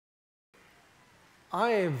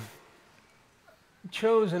I've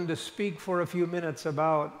chosen to speak for a few minutes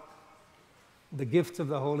about the gifts of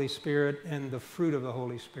the Holy Spirit and the fruit of the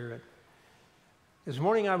Holy Spirit. This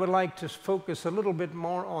morning I would like to focus a little bit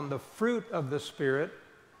more on the fruit of the Spirit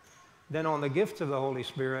than on the gifts of the Holy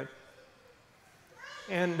Spirit.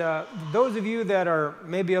 And those of you that are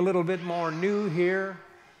maybe a little bit more new here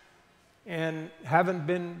and haven't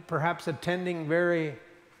been perhaps attending very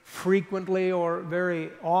frequently or very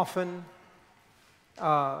often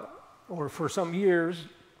or for some years,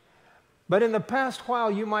 but in the past while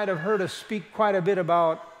you might have heard us speak quite a bit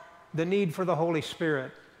about the need for the Holy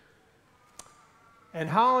Spirit and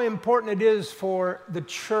how important it is for the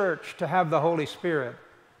church to have the Holy Spirit.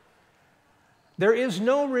 There is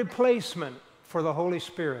no replacement for the Holy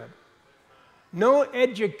Spirit. No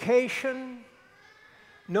education,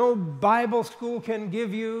 no Bible school can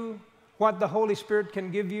give you what the Holy Spirit can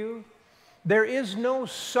give you. There is no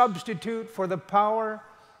substitute for the power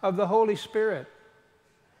of the Holy Spirit.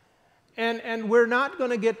 And we're not going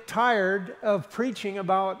to get tired of preaching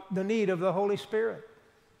about the need of the Holy Spirit.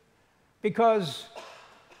 Because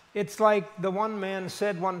it's like the one man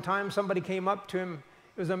said one time, somebody came up to him,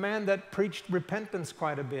 it was a man that preached repentance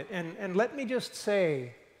quite a bit. And let me just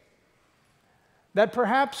say that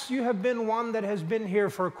perhaps you have been one that has been here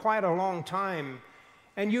for quite a long time,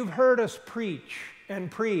 and you've heard us preach and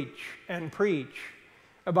preach and preach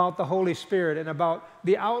about the Holy Spirit and about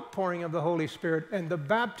the outpouring of the Holy Spirit and the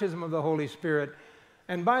baptism of the Holy Spirit.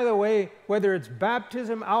 And by the way, whether it's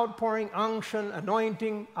baptism, outpouring, unction,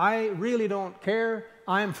 anointing, I really don't care.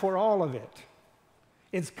 I'm for all of it.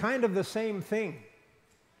 It's kind of the same thing.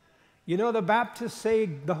 You know, the Baptists say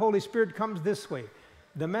the Holy Spirit comes this way.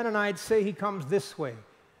 The Mennonites say he comes this way.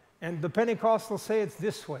 And the Pentecostals say it's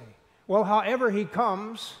this way. Well, however he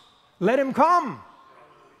comes, let him come.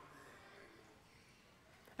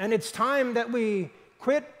 And it's time that we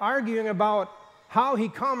quit arguing about how he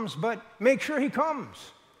comes, but make sure he comes.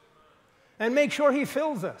 And make sure he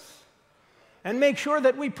fills us. And make sure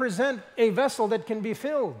that we present a vessel that can be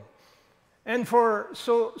filled. And for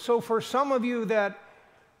some of you that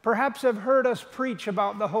perhaps have heard us preach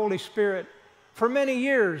about the Holy Spirit for many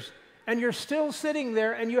years, and you're still sitting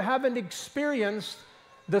there and you haven't experienced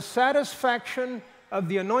the satisfaction of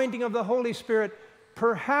the anointing of the Holy Spirit,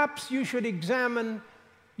 perhaps you should examine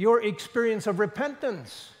your experience of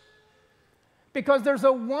repentance. Because there's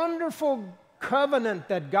a wonderful covenant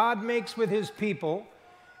that God makes with His people,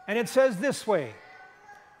 and it says this way: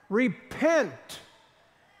 repent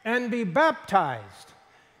and be baptized,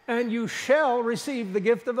 and you shall receive the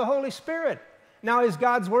gift of the Holy Spirit. Now, is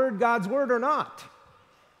God's word or not?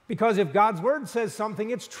 Because if God's word says something,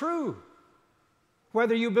 it's true,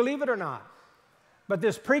 whether you believe it or not. But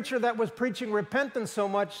this preacher that was preaching repentance so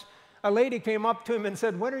much, a lady came up to him and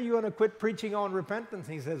said, when are you going to quit preaching on repentance?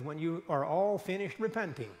 He says, when you are all finished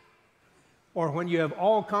repenting, or when you have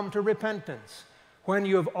all come to repentance, when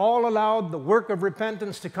you have all allowed the work of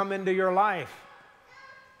repentance to come into your life.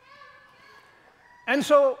 And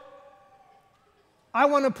so I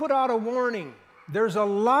want to put out a warning. There's a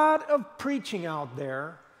lot of preaching out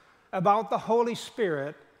there about the Holy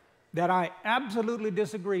Spirit that I absolutely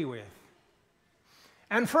disagree with.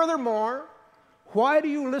 And furthermore, why do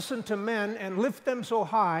you listen to men and lift them so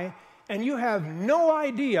high and you have no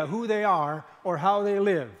idea who they are or how they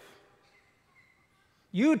live?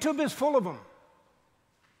 YouTube is full of them.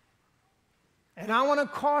 And I want to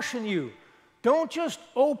caution you, don't just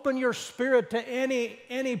open your spirit to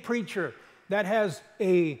any preacher that has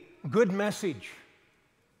a good message.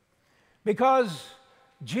 Because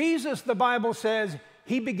Jesus, the Bible says,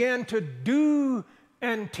 He began to do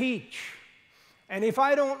and teach. And if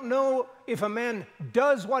I don't know if a man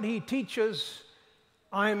does what he teaches,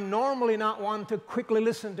 I'm normally not one to quickly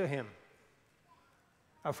listen to him.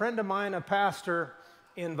 A friend of mine, a pastor,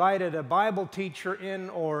 invited a Bible teacher in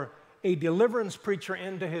or a deliverance preacher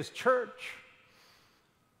into his church.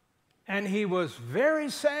 And he was very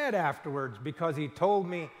sad afterwards because he told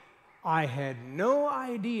me, I had no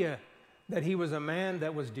idea that he was a man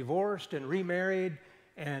that was divorced and remarried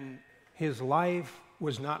and his life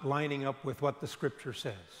was not lining up with what the Scripture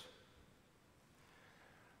says.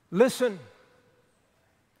 Listen,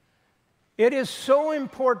 it is so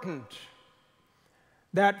important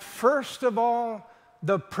that first of all,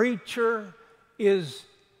 the preacher is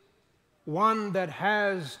one that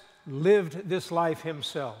has lived this life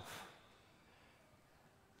himself.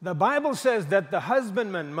 The Bible says that the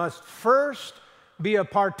husbandman must first be a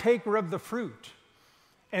partaker of the fruit.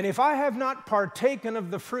 And if I have not partaken of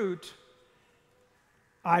the fruit,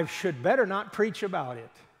 I should better not preach about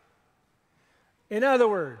it. In other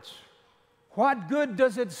words, what good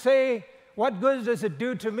does it say what good does it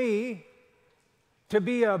do to me to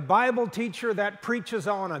be a Bible teacher that preaches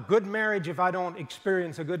on a good marriage if I don't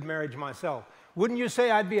experience a good marriage myself? Wouldn't you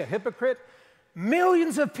say I'd be a hypocrite?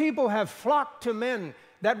 Millions of people have flocked to men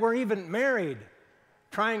that were even married,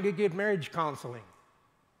 trying to get marriage counseling.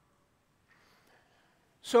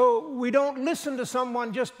 So we don't listen to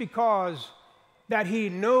someone just because that he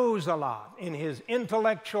knows a lot in his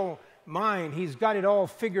intellectual mind. He's got it all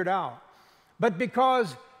figured out. But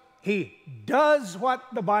because he does what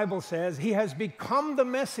the Bible says, he has become the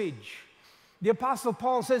message. The Apostle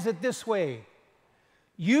Paul says it this way: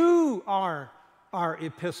 you are our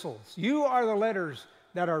epistles. You are the letters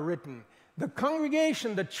that are written. The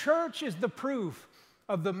congregation, the church, is the proof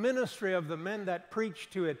of the ministry of the men that preach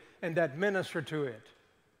to it and that minister to it.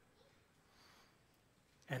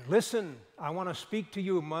 And listen, I want to speak to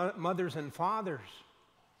you, mothers and fathers.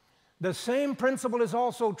 The same principle is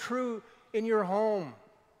also true in your home.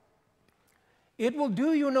 It will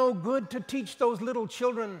do you no good to teach those little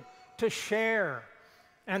children to share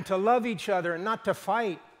and to love each other and not to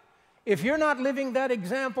fight if you're not living that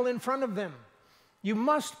example in front of them. You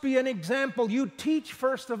must be an example. You teach,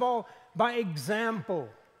 first of all, by example.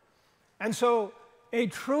 And so a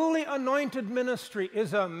truly anointed ministry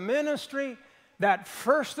is a ministry that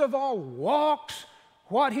first of all walks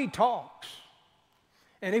what he talks.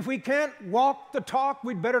 And if we can't walk the talk,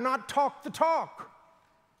 we'd better not talk the talk.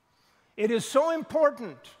 It is so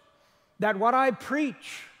important that what I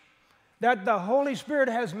preach, that the Holy Spirit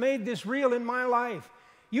has made this real in my life.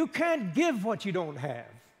 You can't give what you don't have.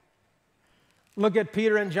 Look at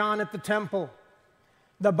Peter and John at the temple.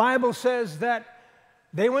 The Bible says that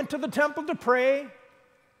they went to the temple to pray.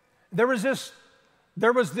 There was this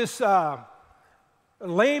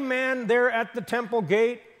lame man there at the temple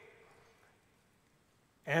gate,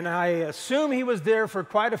 and I assume he was there for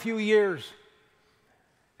quite a few years.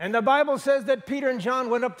 And the Bible says that Peter and John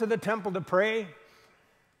went up to the temple to pray,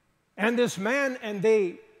 and this man, and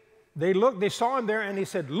they saw him there, and he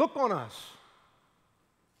said, "Look on us."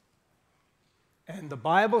 And the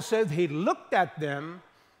Bible says he looked at them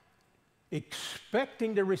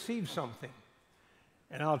expecting to receive something.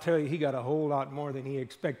 And I'll tell you, he got a whole lot more than he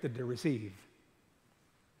expected to receive.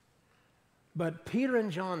 But Peter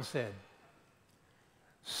and John said,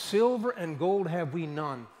 "Silver and gold have we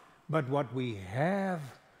none, but what we have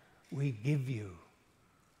we give you."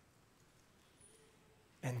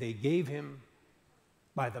 And they gave him,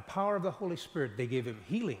 by the power of the Holy Spirit, they gave him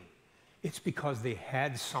healing. It's because they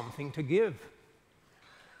had something to give.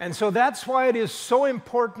 And so that's why it is so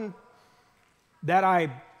important that I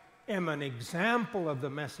am an example of the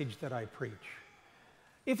message that I preach.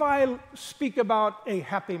 If I speak about a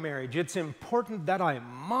happy marriage, it's important that I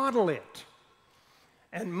model it.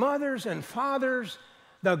 And mothers and fathers,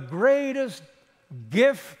 the greatest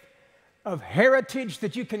gift of heritage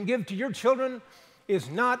that you can give to your children is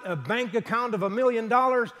not a bank account of $1 million,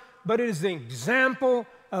 but it is the example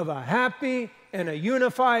of a happy and a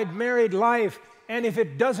unified married life. And if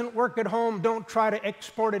it doesn't work at home, don't try to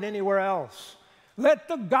export it anywhere else. Let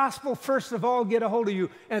the gospel, first of all, get a hold of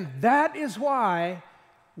you. And that is why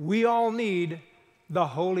we all need the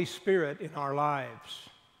Holy Spirit in our lives.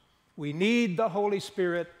 We need the Holy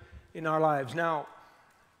Spirit in our lives. Now,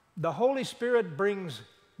 the Holy Spirit brings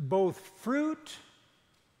both fruit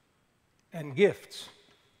and gifts.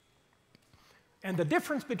 And the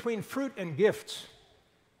difference between fruit and gifts,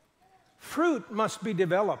 fruit must be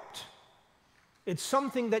developed. It's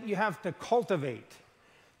something that you have to cultivate.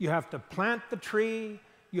 You have to plant the tree,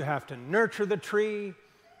 you have to nurture the tree,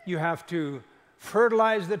 you have to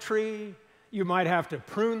fertilize the tree, you might have to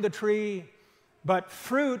prune the tree, but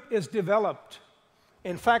fruit is developed.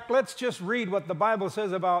 In fact, let's just read what the Bible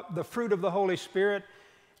says about the fruit of the Holy Spirit.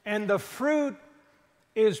 And the fruit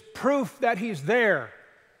is proof that He's there.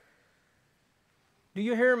 Do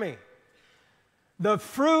you hear me? The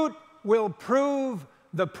fruit will prove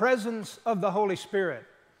the presence of the Holy Spirit.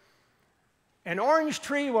 An orange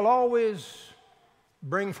tree will always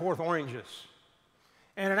bring forth oranges.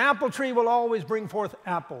 And an apple tree will always bring forth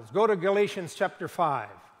apples. Go to Galatians chapter 5.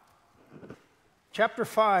 Chapter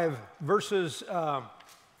 5, verses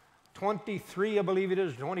 23, I believe it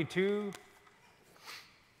is, 22.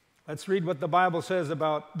 Let's read what the Bible says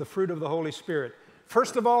about the fruit of the Holy Spirit.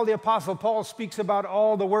 First of all, the Apostle Paul speaks about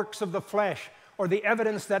all the works of the flesh, or the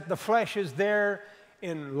evidence that the flesh is there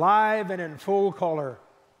in live and in full color.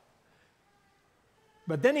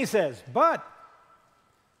 But then he says, but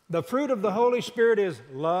the fruit of the Holy Spirit is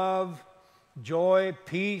love, joy,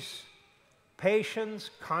 peace, patience,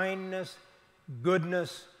 kindness,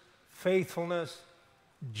 goodness, faithfulness,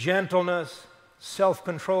 gentleness,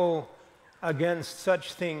 self-control. Against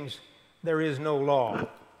such things there is no law.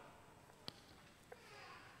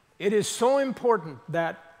 It is so important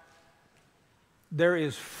that there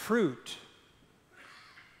is fruit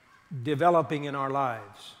developing in our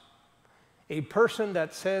lives. A person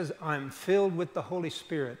that says, I'm filled with the Holy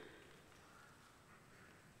Spirit,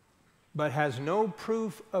 but has no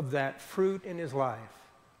proof of that fruit in his life.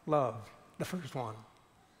 Love, the first one.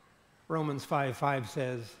 Romans 5:5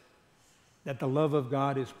 says that the love of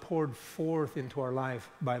God is poured forth into our life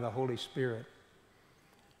by the Holy Spirit.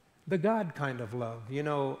 The God kind of love. You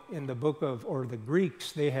know, in the the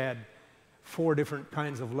Greeks, they had 4 different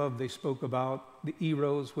kinds of love they spoke about. The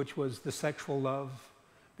eros, which was the sexual love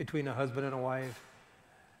between a husband and a wife.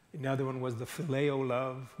 Another one was the phileo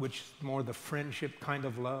love, which is more the friendship kind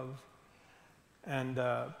of love. And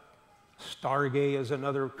storge is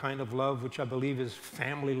another kind of love, which I believe is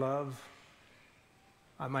family love.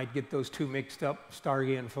 I might get those two mixed up,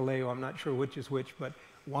 storge and phileo. I'm not sure which is which, but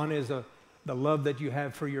one is the love that you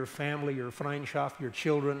have for your family, your Freundschaft, your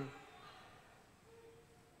children.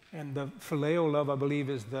 And the phileo love, I believe,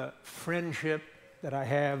 is the friendship that I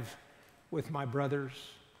have with my brothers,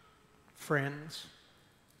 friends.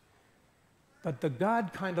 But the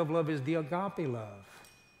God kind of love is the agape love.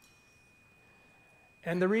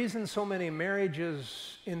 And the reason so many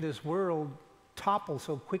marriages in this world topple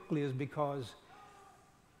so quickly is because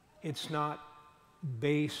it's not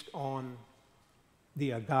based on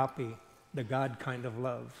the agape, the God kind of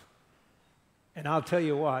love. And I'll tell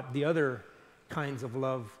you what, the other kinds of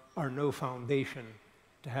love are no foundation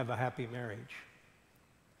to have a happy marriage.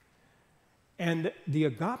 And the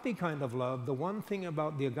agape kind of love, the one thing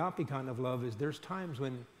about the agape kind of love is there's times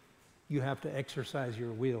when you have to exercise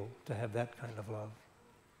your will to have that kind of love.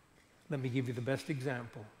 Let me give you the best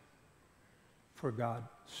example. For God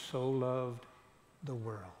so loved the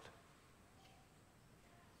world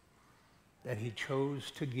that he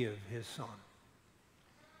chose to give his son,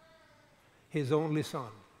 his only son.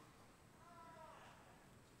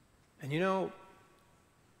 And you know,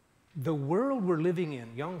 the world we're living in,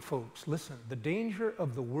 young folks, listen, the danger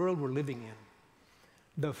of the world we're living in,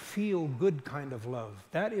 the feel-good kind of love,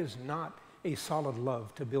 that is not a solid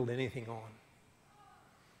love to build anything on.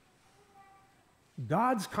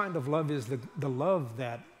 God's kind of love is the love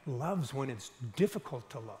that loves when it's difficult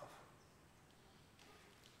to love.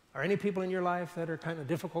 Are any people in your life that are kind of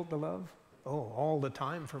difficult to love? Oh, all the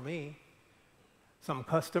time for me. Some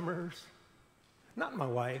customers, not my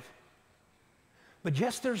wife. But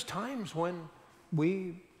yes, there's times when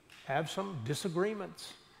we have some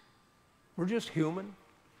disagreements. We're just human.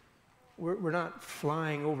 We're not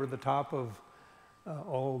flying over the top of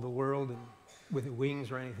all the world and with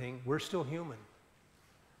wings or anything. We're still human.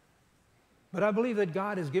 But I believe that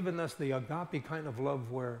God has given us the agape kind of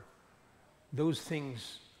love where those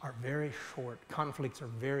things are very short, conflicts are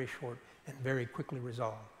very short and very quickly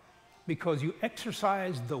resolved. Because you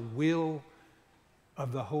exercise the will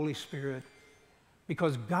of the Holy Spirit,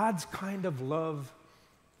 because God's kind of love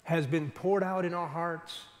has been poured out in our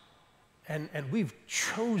hearts, and we've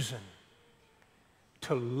chosen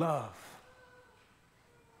to love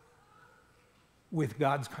with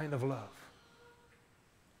God's kind of love.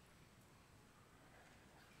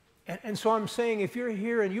 And so I'm saying, if you're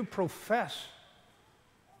here and you profess,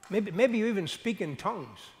 maybe you even speak in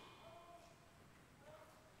tongues,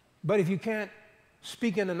 but if you can't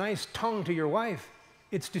speak in a nice tongue to your wife,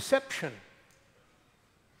 it's deception.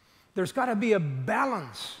 There's got to be a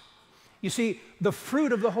balance. You see, the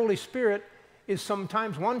fruit of the Holy Spirit is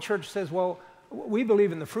sometimes, one church says, well, we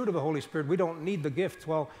believe in the fruit of the Holy Spirit, we don't need the gifts.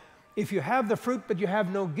 Well, if you have the fruit but you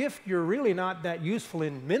have no gift, you're really not that useful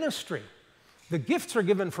in ministry. The gifts are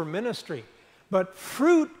given for ministry, but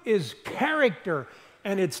fruit is character,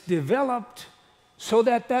 and it's developed so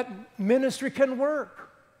that that ministry can work.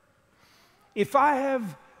 If I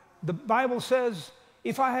have, the Bible says,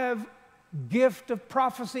 if I have gift of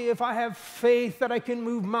prophecy, if I have faith that I can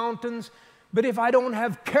move mountains, but if I don't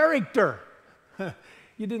have character,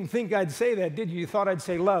 you didn't think I'd say that, did you? You thought I'd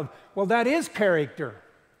say love. Well, that is character.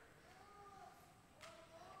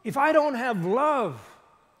 If I don't have love,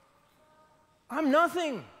 I'm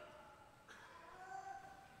nothing.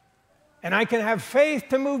 And I can have faith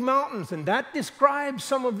to move mountains, and that describes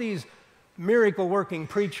some of these miracle-working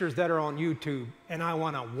preachers that are on YouTube. And I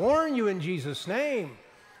want to warn you in Jesus' name.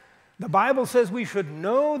 The Bible says we should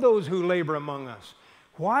know those who labor among us.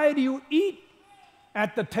 Why do you eat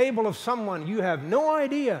at the table of someone you have no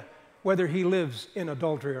idea whether he lives in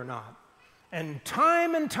adultery or not? And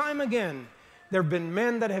time again, there have been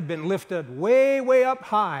men that have been lifted way, way up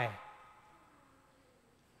high.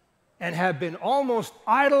 and have been almost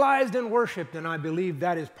idolized and worshiped, and I believe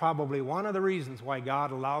that is probably one of the reasons why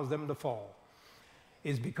God allows them to fall,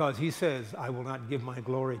 is because He says, I will not give my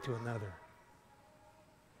glory to another.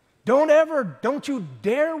 Don't you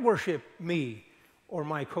dare worship me or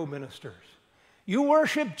my co-ministers. You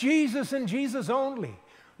worship Jesus and Jesus only.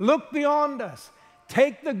 Look beyond us.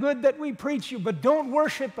 Take the good that we preach you, but don't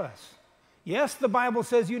worship us. Yes, the Bible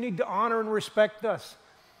says you need to honor and respect us.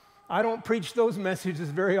 I don't preach those messages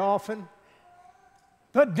very often.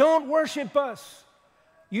 But don't worship us.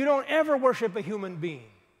 You don't ever worship a human being.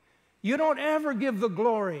 You don't ever give the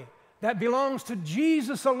glory that belongs to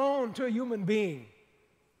Jesus alone to a human being.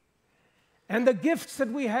 And the gifts that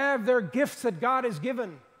we have, they're gifts that God has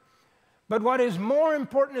given. But what is more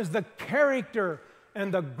important is the character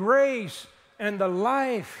and the grace and the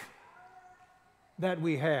life that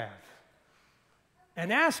we have.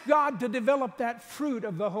 And ask God to develop that fruit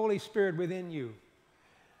of the Holy Spirit within you.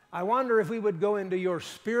 I wonder if we would go into your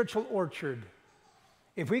spiritual orchard,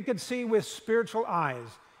 if we could see with spiritual eyes,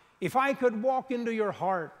 if I could walk into your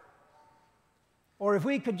heart, or if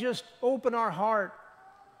we could just open our heart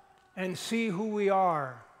and see who we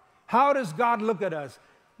are. How does God look at us?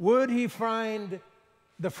 Would He find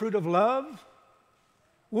the fruit of love?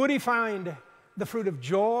 Would He find the fruit of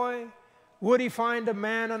joy? Would He find a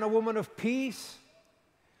man and a woman of peace?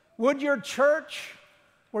 Would your church,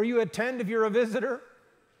 where you attend if you're a visitor,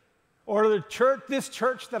 or the church, this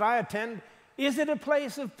church that I attend, is it a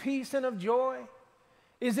place of peace and of joy?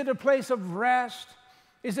 Is it a place of rest?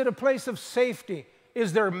 Is it a place of safety?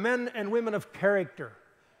 Is there men and women of character?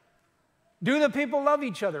 Do the people love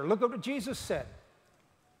each other? Look at what Jesus said.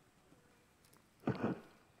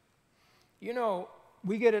 You know,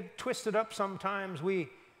 we get it twisted up sometimes. We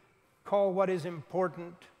call what is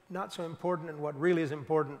important not so important, and what really is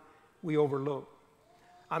important we overlook.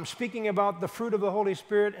 I'm speaking about the fruit of the Holy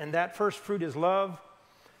Spirit, and that first fruit is love.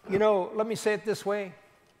 You know, let me say it this way.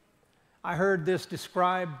 I heard this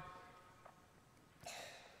described.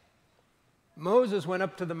 Moses went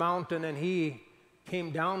up to the mountain, and he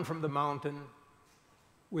came down from the mountain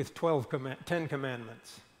with 10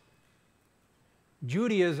 commandments.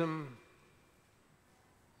 Judaism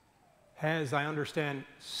has, I understand,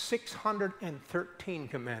 613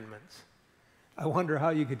 commandments. I wonder how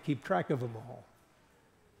you could keep track of them all.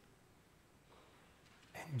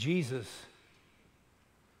 And Jesus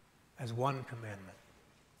has one commandment.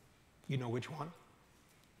 You know which one?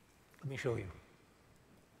 Let me show you.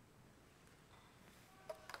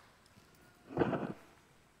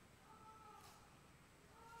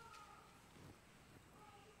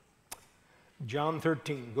 John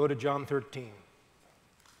 13. Go to John 13.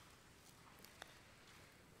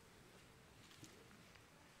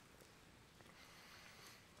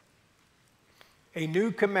 A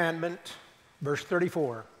new commandment, verse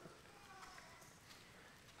 34.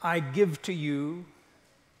 I give to you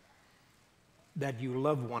that you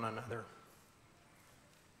love one another.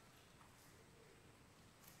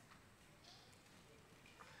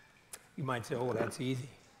 You might say, oh, that's easy.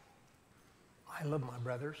 I love my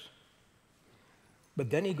brothers. But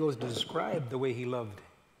then he goes to describe the way he loved.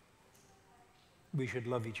 We should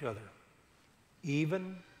love each other,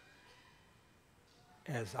 even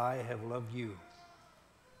as I have loved you,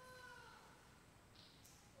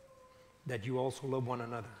 that you also love one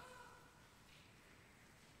another.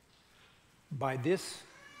 By this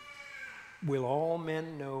will all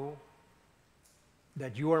men know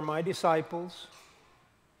that you are my disciples,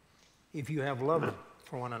 if you have love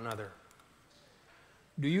for one another.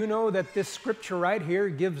 Do you know that this scripture right here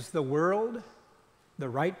gives the world the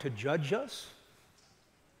right to judge us?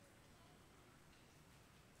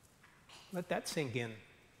 Let that sink in.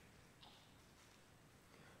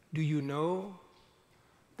 Do you know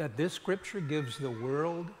that this scripture gives the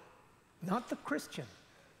world, not the Christian,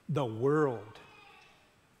 the world,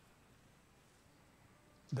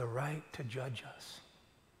 the right to judge us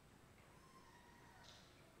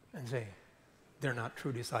and say, they're not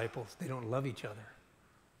true disciples, they don't love each other?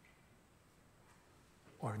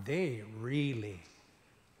 Or they really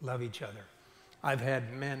love each other. I've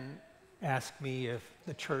had men ask me if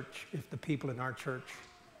the people in our church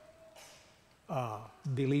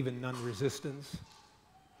believe in non-resistance.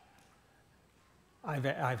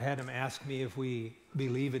 I've had them ask me if we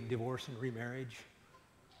believe in divorce and remarriage.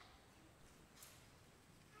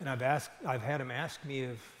 And I've had them ask me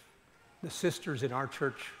if the sisters in our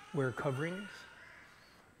church wear coverings.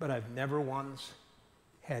 But I've never once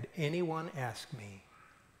had anyone ask me,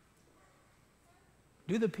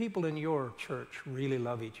 do the people in your church really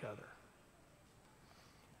love each other?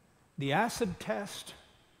 The acid test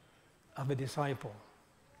of a disciple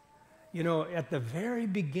You know, at the very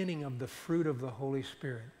beginning of the fruit of the Holy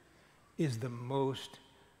Spirit is the most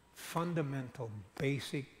fundamental,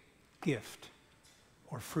 basic gift,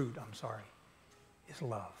 or fruit, I'm sorry, is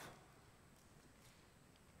love.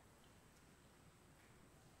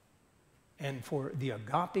 And for the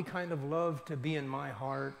agape kind of love to be in my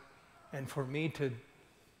heart, and for me to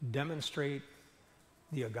demonstrate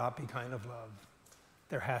the agape kind of love,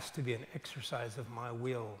 there has to be an exercise of my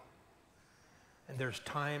will. And there's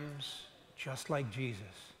times just like Jesus.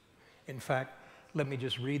 In fact, let me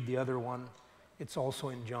just read the other one. It's also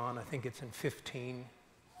in John. I think it's in 15.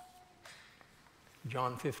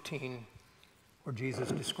 John 15, where Jesus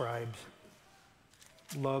describes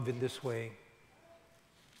love in this way.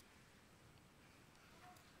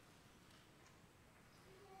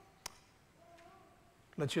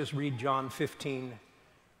 Let's just read John 15,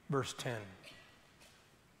 verse 10.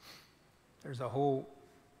 There's a whole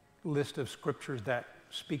list of scriptures that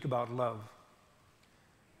speak about love.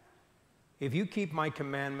 If you keep my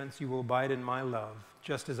commandments, you will abide in my love,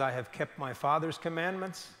 just as I have kept my Father's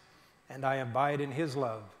commandments, and I abide in his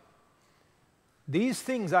love. These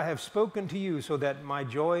things I have spoken to you, so that my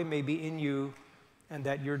joy may be in you, and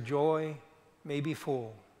that your joy may be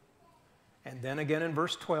full. And then again in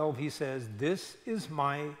verse 12, he says, this is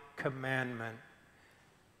my commandment,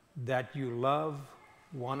 that you love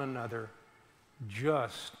one another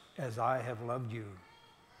just as I have loved you.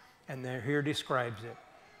 And there here describes it.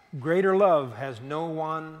 Greater love has no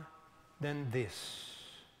one than this,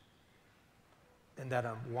 than that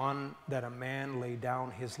a man lay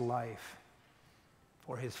down his life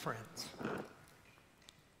for his friends.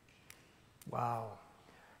 Wow.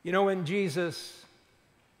 You know, when Jesus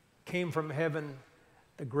came from heaven,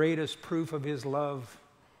 the greatest proof of his love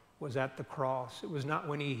was at the cross. It was not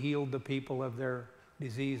when he healed the people of their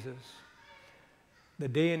diseases. The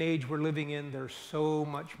day and age we're living in, there's so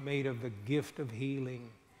much made of the gift of healing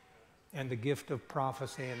and the gift of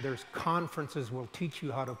prophecy. And there's conferences will teach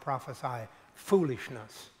you how to prophesy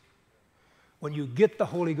foolishness. When you get the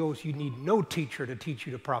Holy Ghost, you need no teacher to teach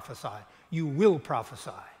you to prophesy. You will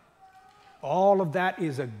prophesy. All of that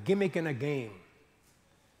is a gimmick and a game.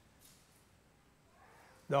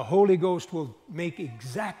 The Holy Ghost will make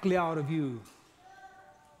exactly out of you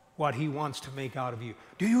what he wants to make out of you.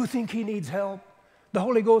 Do you think he needs help? The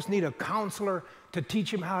Holy Ghost need a counselor to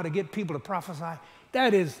teach him how to get people to prophesy?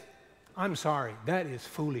 That is, I'm sorry, that is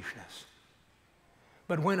foolishness.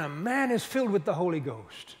 But when a man is filled with the Holy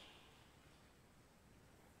Ghost,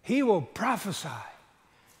 he will prophesy.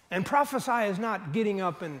 And prophesy is not getting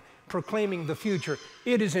up and proclaiming the future.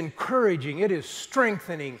 It is encouraging. It is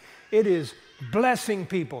strengthening. It is blessing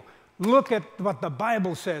people. Look at what the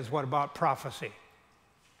Bible says about prophecy.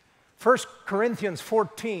 1 Corinthians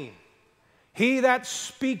 14. He that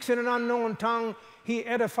speaks in an unknown tongue, he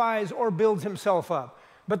edifies or builds himself up.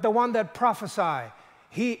 But the one that prophesies,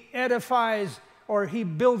 he edifies or he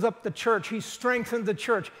builds up the church. He strengthens the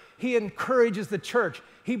church. He encourages the church.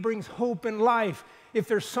 He brings hope and life. If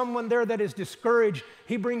there's someone there that is discouraged,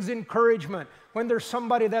 he brings encouragement. When there's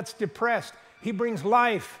somebody that's depressed, he brings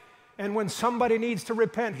life. And when somebody needs to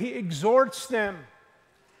repent, he exhorts them.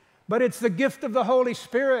 But it's the gift of the Holy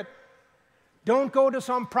Spirit. Don't go to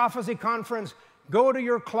some prophecy conference. Go to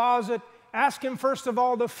your closet. Ask him, first of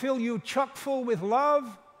all, to fill you chock full with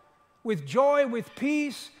love, with joy, with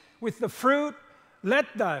peace, with the fruit. Let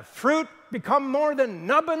the fruit become more than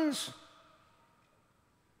nubbins.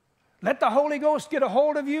 Let the Holy Ghost get a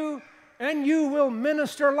hold of you, and you will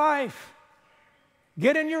minister life.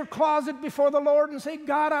 Get in your closet before the Lord and say,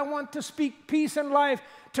 God, I want to speak peace and life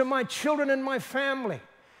to my children and my family.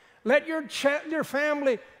 Let your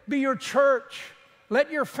family be your church.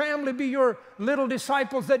 Let your family be your little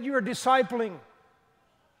disciples that you are discipling.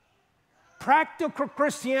 Practical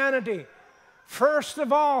Christianity, first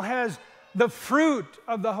of all, has the fruit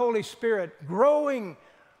of the Holy Spirit growing.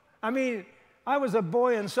 I mean, I was a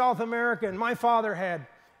boy in South America, and my father had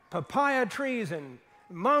papaya trees and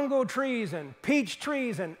mango trees and peach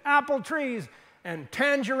trees and apple trees and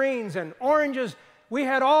tangerines and oranges. We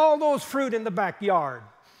had all those fruit in the backyard.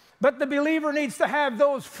 But the believer needs to have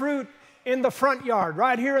those fruit in the front yard,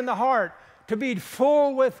 right here in the heart, to be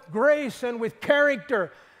full with grace and with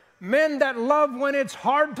character. Men that love when it's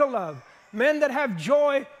hard to love. Men that have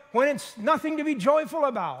joy when it's nothing to be joyful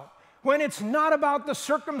about. When it's not about the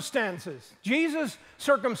circumstances. Jesus'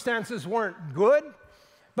 circumstances weren't good,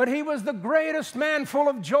 but he was the greatest man full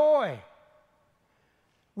of joy.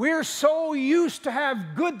 We're so used to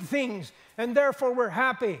have good things, and therefore we're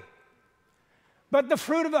happy. But the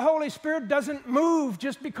fruit of the Holy Spirit doesn't move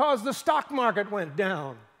just because the stock market went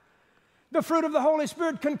down. The fruit of the Holy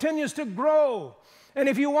Spirit continues to grow. And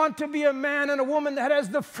if you want to be a man and a woman that has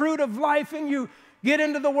the fruit of life in you, get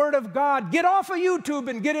into the Word of God. Get off of YouTube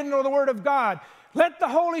and get into the Word of God. Let the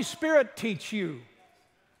Holy Spirit teach you.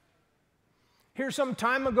 Here some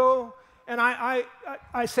time ago, and I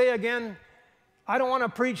say again, I don't want to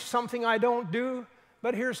preach something I don't do,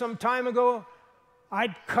 but here some time ago,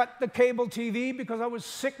 I'd cut the cable TV because I was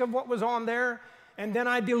sick of what was on there, and then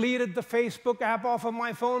I deleted the Facebook app off of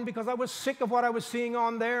my phone because I was sick of what I was seeing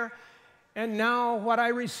on there, and now what I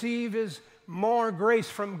receive is more grace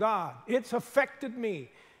from God. It's affected me.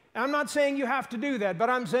 I'm not saying you have to do that, but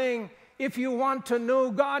I'm saying if you want to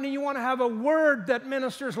know God and you want to have a word that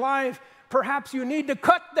ministers life, perhaps you need to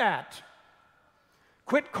cut that.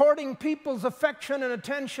 Quit courting people's affection and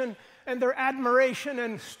attention and their admiration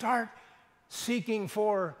and start seeking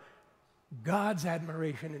for God's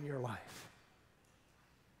admiration in your life.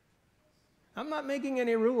 I'm not making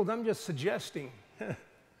any rules, I'm just suggesting.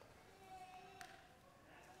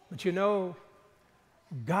 But you know,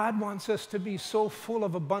 God wants us to be so full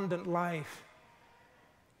of abundant life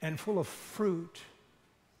and full of fruit.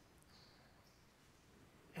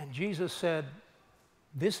 And Jesus said,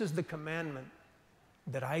 this is the commandment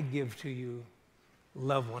that I give to you,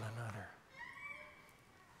 love one another.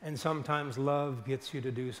 And sometimes love gets you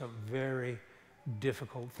to do some very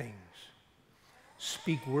difficult things.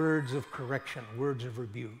 Speak words of correction, words of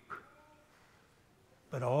rebuke,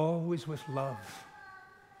 but always with love.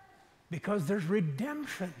 Because there's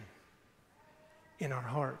redemption in our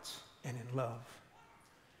hearts and in love.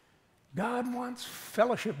 God wants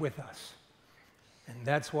fellowship with us, and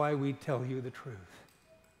that's why we tell you the truth.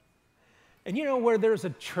 And you know, where there's a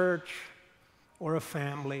church or a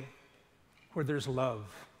family where there's love,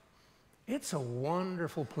 it's a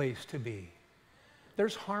wonderful place to be.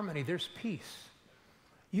 There's harmony, there's peace.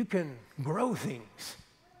 You can grow things.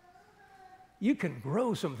 You can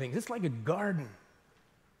grow some things. It's like a garden.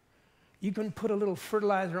 You can put a little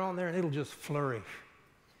fertilizer on there and it'll just flourish.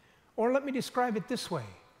 Or let me describe it this way.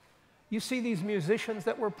 You see these musicians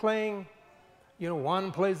that we're playing, you know,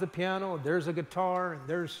 one plays the piano, there's a guitar, and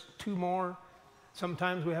there's two more.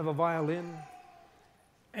 Sometimes we have a violin.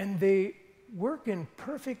 And they work in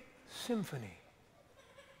perfect symphony.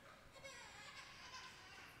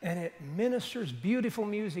 And it ministers beautiful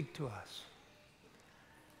music to us.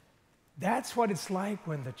 That's what it's like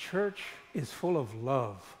when the church is full of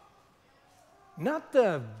love. Not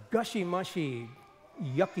the gushy-mushy,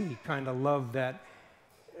 yucky kind of love that,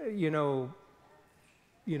 is...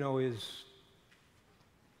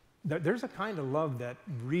 There's a kind of love that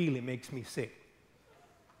really makes me sick.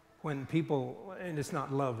 When people, and it's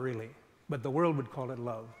not love really, but the world would call it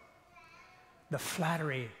love. The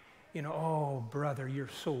flattery, oh, brother, you're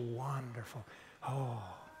so wonderful. Oh.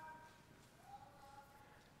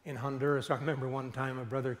 In Honduras, I remember one time a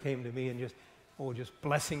brother came to me and just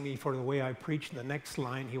blessing me for the way I preached. The next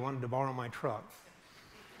line, he wanted to borrow my truck.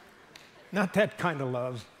 Not that kind of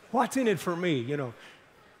love. What's in it for me,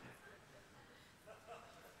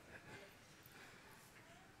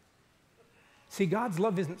 See, God's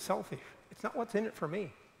love isn't selfish. It's not what's in it for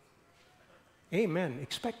me. Amen.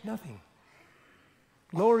 Expect nothing.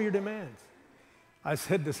 Lower your demands. I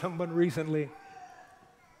said to someone recently,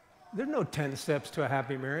 there's no 10 steps to a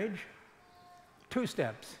happy marriage. 2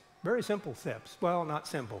 steps. Very simple steps. Well, not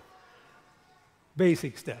simple.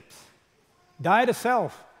 Basic steps. Die to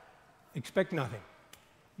self. Expect nothing.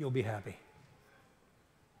 You'll be happy.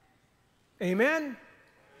 Amen?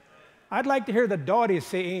 I'd like to hear the dotties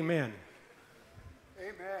say amen.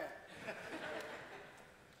 Amen.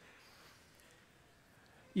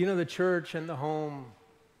 The church and the home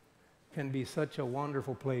can be such a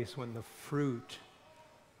wonderful place when the fruit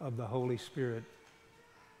of the Holy Spirit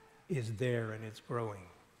is there and it's growing.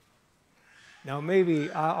 Now,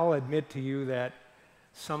 maybe I'll admit to you that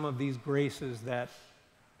some of these graces that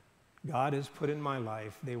God has put in my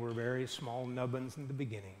life, they were very small nubbins in the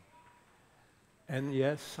beginning. And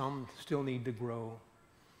yes, some still need to grow,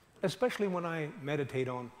 especially when I meditate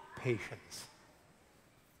on patience.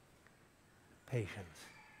 Patience.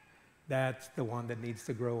 That's the one that needs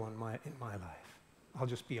to grow in my life. I'll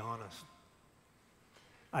just be honest.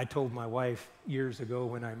 I told my wife years ago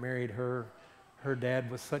when I married her, her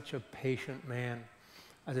dad was such a patient man.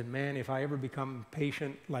 I said, man, if I ever become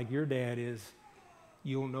patient like your dad is,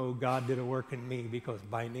 you'll know God did a work in me, because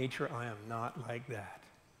by nature I am not like that.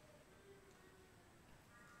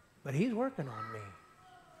 But he's working on me.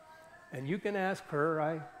 And you can ask her,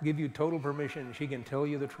 I give you total permission, she can tell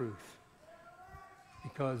you the truth.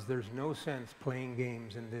 Because there's no sense playing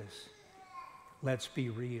games in this. Let's be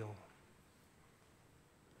real.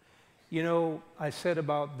 I said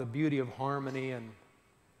about the beauty of harmony, and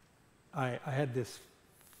I had this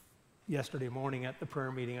yesterday morning at the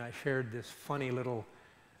prayer meeting. I shared this funny little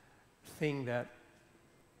thing that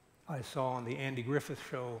I saw on the Andy Griffith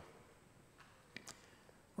show,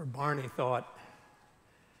 where Barney thought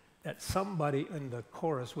that somebody in the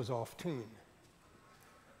chorus was off tune.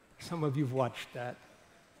 Some of you've watched that.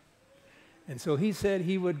 And so he said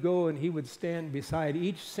he would go and he would stand beside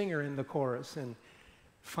each singer in the chorus and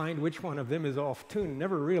find which one of them is off tune.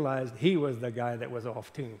 Never realized he was the guy that was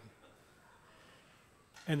off tune.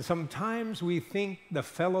 And sometimes we think the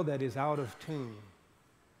fellow that is out of tune,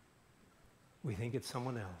 we think it's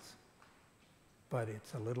someone else. But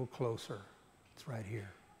it's a little closer. It's right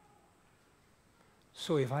here.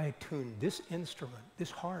 So if I tune this instrument,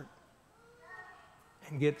 this heart,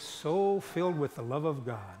 and get so filled with the love of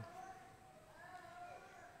God,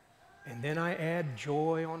 and then I add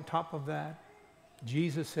joy on top of that,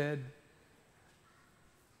 Jesus said,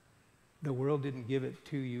 the world didn't give it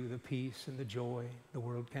to you, the peace and the joy. The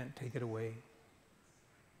world can't take it away.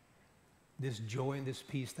 This joy and this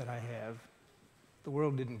peace that I have, the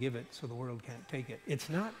world didn't give it, so the world can't take it. It's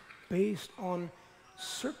not based on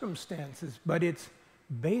circumstances, but it's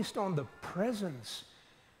based on the presence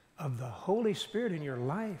of the Holy Spirit in your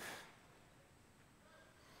life.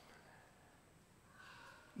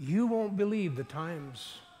 You won't believe the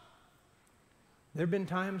times. There have been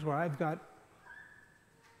times where I've got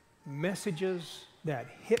messages that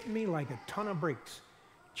hit me like a ton of bricks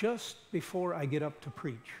just before I get up to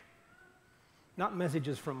preach. Not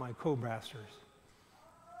messages from my co-pastors,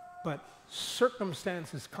 but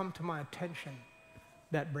circumstances come to my attention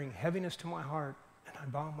that bring heaviness to my heart, and I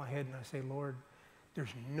bow my head and I say, Lord,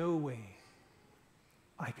 there's no way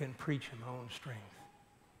I can preach in my own strength.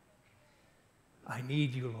 I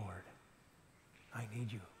need you, Lord. I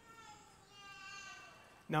need you.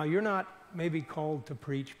 Now, you're not maybe called to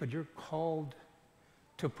preach, but you're called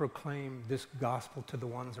to proclaim this gospel to the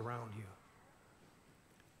ones around you.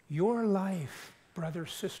 Your life, brother,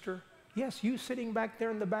 sister, yes, you sitting back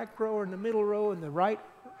there in the back row or in the middle row, in the right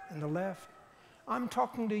and the left, I'm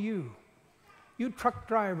talking to you. You truck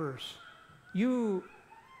drivers, you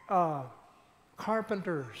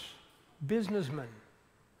carpenters, businessmen,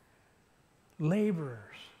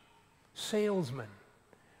 laborers, salesmen.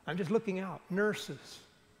 I'm just looking out, nurses.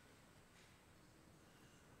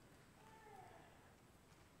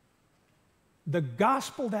 The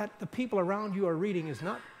gospel that the people around you are reading is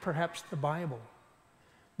not perhaps the Bible,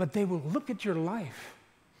 but they will look at your life.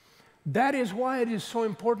 That is why it is so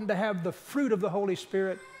important to have the fruit of the Holy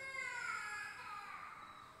Spirit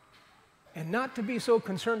and not to be so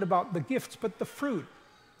concerned about the gifts, but the fruit.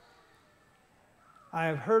 I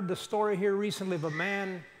have heard the story here recently of a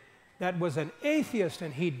man that was an atheist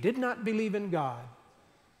and he did not believe in God,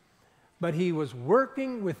 but he was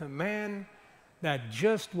working with a man that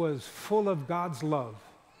just was full of God's love.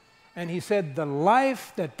 And he said, the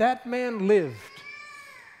life that that man lived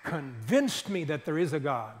convinced me that there is a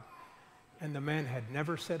God. And the man had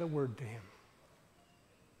never said a word to him.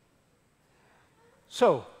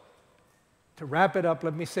 So, to wrap it up,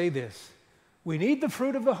 let me say this. We need the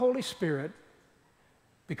fruit of the Holy Spirit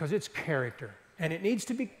because it's character. And it needs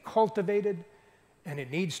to be cultivated and it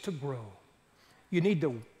needs to grow. You need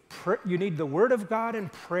the Word of God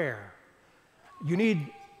and prayer. You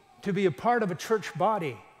need to be a part of a church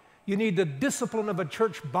body. You need the discipline of a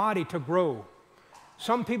church body to grow.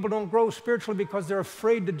 Some people don't grow spiritually because they're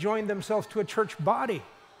afraid to join themselves to a church body.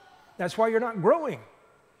 That's why you're not growing.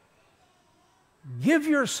 Give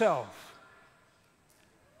yourself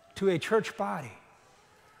to a church body.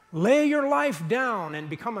 Lay your life down and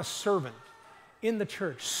become a servant in the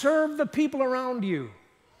church. Serve the people around you.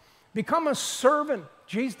 Become a servant.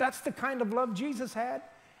 Jesus, that's the kind of love Jesus had.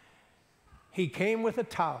 He came with a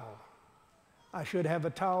towel. I should have a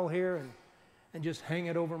towel here and just hang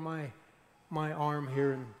it over my arm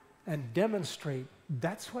here and demonstrate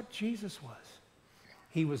that's what Jesus was.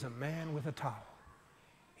 He was a man with a towel.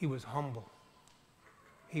 He was humble.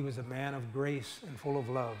 He was a man of grace and full of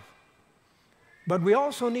love. But we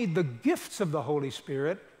also need the gifts of the Holy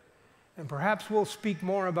Spirit, and perhaps we'll speak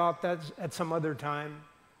more about that at some other time.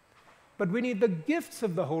 But we need the gifts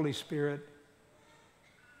of the Holy Spirit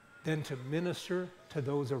then to minister to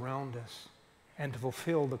those around us and to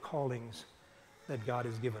fulfill the callings that God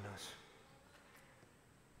has given us.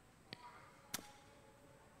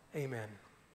 Amen.